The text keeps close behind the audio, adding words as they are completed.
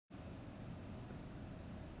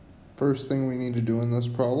First thing we need to do in this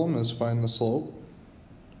problem is find the slope.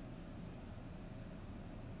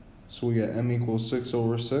 So we get m equals 6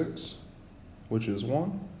 over 6, which is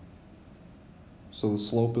 1. So the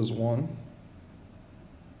slope is 1.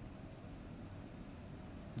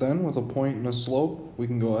 Then with a point and a slope, we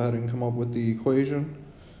can go ahead and come up with the equation.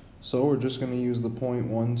 So we're just going to use the point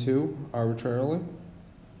 1, 2 arbitrarily.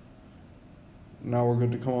 Now we're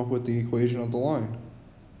good to come up with the equation of the line.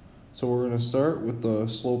 So we're going to start with the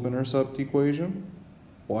slope-intercept equation,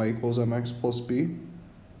 y equals mx plus b.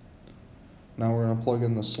 Now we're going to plug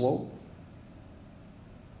in the slope.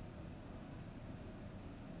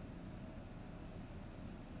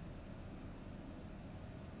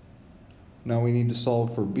 Now we need to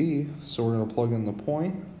solve for b, so we're going to plug in the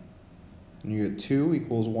point, and you get 2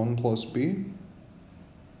 equals 1 plus b.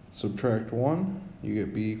 Subtract 1, you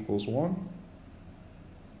get b equals 1.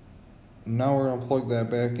 Now we're going to plug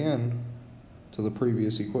that back in to the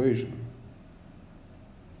previous equation.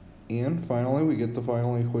 And finally, we get the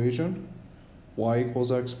final equation, y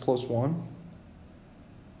equals x plus 1.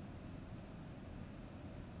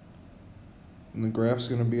 And the graph's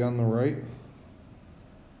going to be on the right.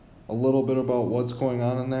 A little bit about what's going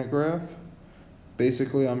on in that graph.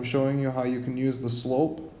 Basically, I'm showing you how you can use the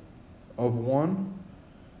slope of 1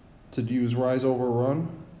 to use rise over run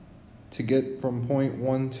to get from point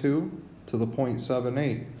 1, 2 to the point 7,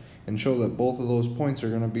 8, and show that both of those points are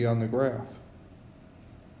going to be on the graph.